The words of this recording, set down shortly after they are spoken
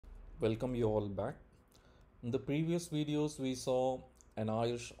Welcome you all back. In the previous videos, we saw an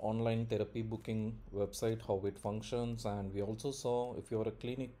Ayursh online therapy booking website, how it functions, and we also saw if you're a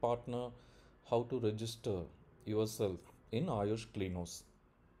clinic partner, how to register yourself in Ayursh Clinos.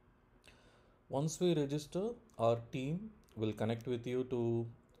 Once we register, our team will connect with you to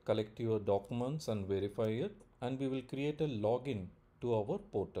collect your documents and verify it, and we will create a login to our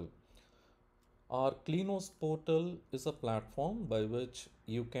portal. Our Clinos portal is a platform by which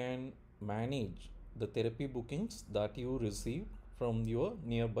you can manage the therapy bookings that you receive from your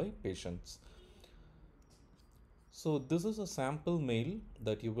nearby patients. So this is a sample mail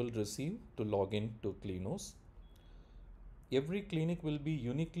that you will receive to log in to Clinos. Every clinic will be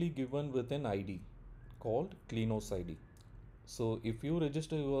uniquely given with an ID called Clinos ID. So if you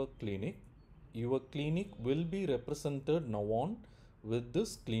register your clinic will be represented now on with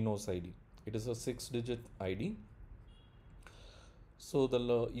this Clinos ID. It is a 6-digit ID. So the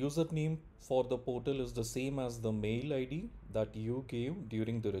username for the portal is the same as the mail ID that you gave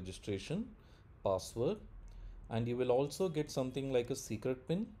during the registration, password, and you will also get something like a secret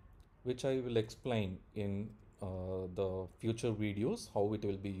pin, which I will explain in the future videos how it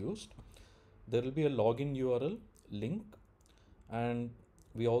will be used. There will be a login URL link, and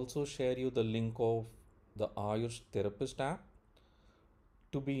we also share you the link of the Ayursh Therapist app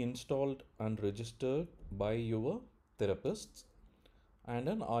to be installed and registered by your therapists, and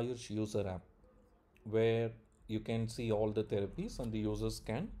an Ayursh user app where you can see all the therapies and the users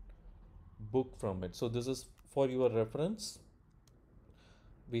can book from it. So this is for your reference.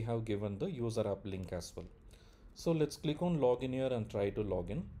 We have given the user app link as well. So let's click on login here and try to log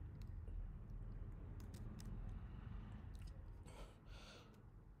in.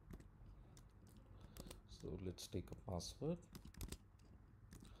 So let's take a password.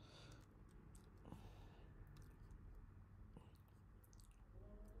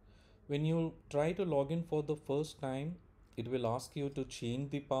 When you try to log in for the first time, it will ask you to change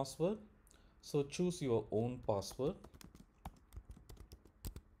the password. So choose your own password.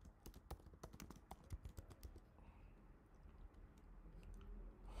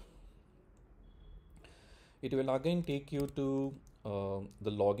 It will again take you to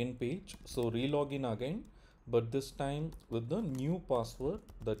the login page. So re-login again, but this time with the new password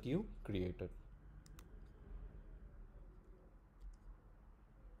that you created.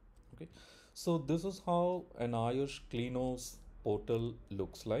 Okay, so this is how an Ayursh Clinos portal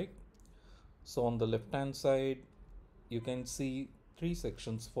looks like. So on the left hand side, you can see three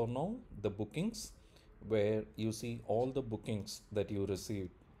sections for now. The bookings, where you see all the bookings that you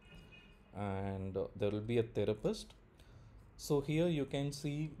received, and there will be a therapist. So here you can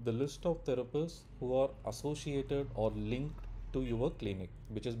see the list of therapists who are associated or linked to your clinic,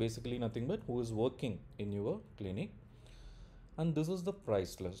 which is basically nothing but who is working in your clinic. And this is the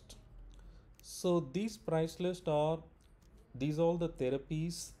price list. So these all the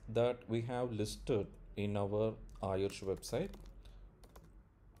therapies that we have listed in our Ayursh website.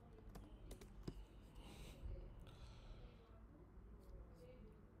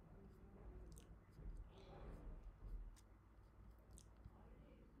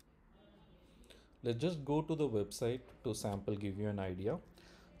 Let's just go to the website to sample give you an idea.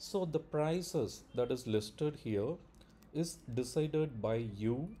 So the prices that is listed here is decided by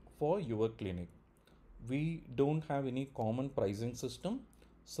you for your clinic. We don't have any common pricing system.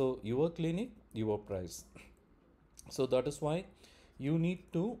 So your clinic, your price. So that is why you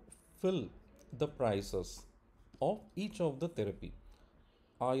need to fill the prices of each of the therapy.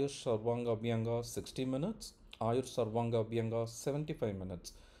 Ayursh Sarvanga Abhyanga 60 minutes, Ayursh Sarvanga Abhyanga 75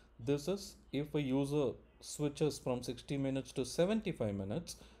 minutes. This is if a user switches from 60 minutes to 75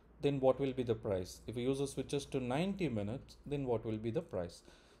 minutes, then what will be the price? If a user switches to 90 minutes, then what will be the price?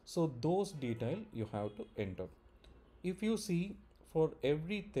 So those detail you have to enter. If you see for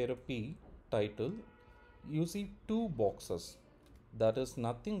every therapy title, you see two boxes. That is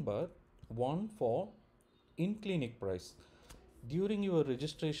nothing but one for in clinic price. During your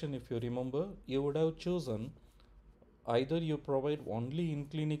registration, if you remember, you would have chosen either you provide only in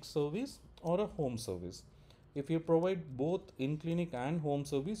clinic service or a home service. If you provide both in clinic and home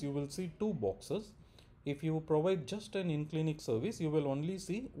service, you will see two boxes. If you provide just an in clinic service, you will only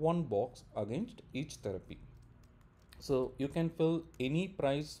see one box against each therapy. So you can fill any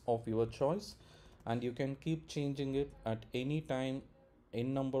price of your choice, and you can keep changing it at any time,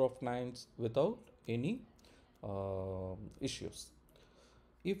 in number of times without any issues.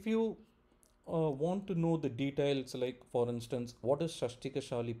 If you want to know the details, like for instance, what is Shastika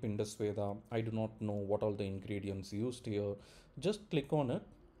Shali Pindasveda? I do not know what all the ingredients used here. Just click on it.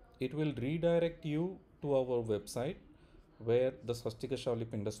 It will redirect you to our website where the Sastikashali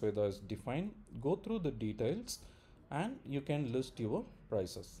Pindasveda is defined. Go through the details and you can list your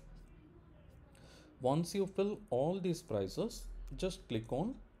prices. Once you fill all these prices, just click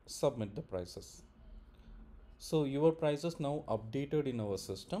on submit the prices. So your price is now updated in our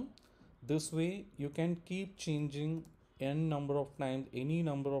system. This way you can keep changing n number of times, any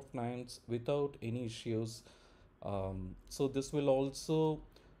number of times without any issues. So this will also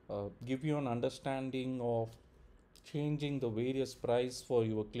give you an understanding of changing the various price for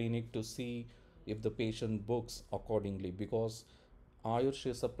your clinic to see if the patient books accordingly, because Ayursh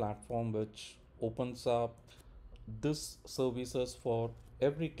is a platform which opens up this services for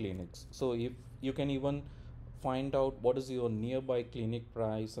every clinics. So if you can even find out what is your nearby clinic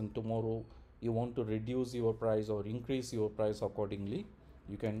price, and tomorrow you want to reduce your price or increase your price accordingly,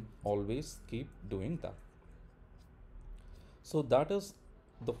 you can always keep doing that. So that is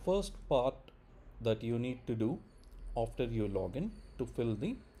the first part that you need to do after you log in to fill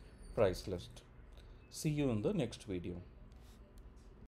the price list. See you in the next video.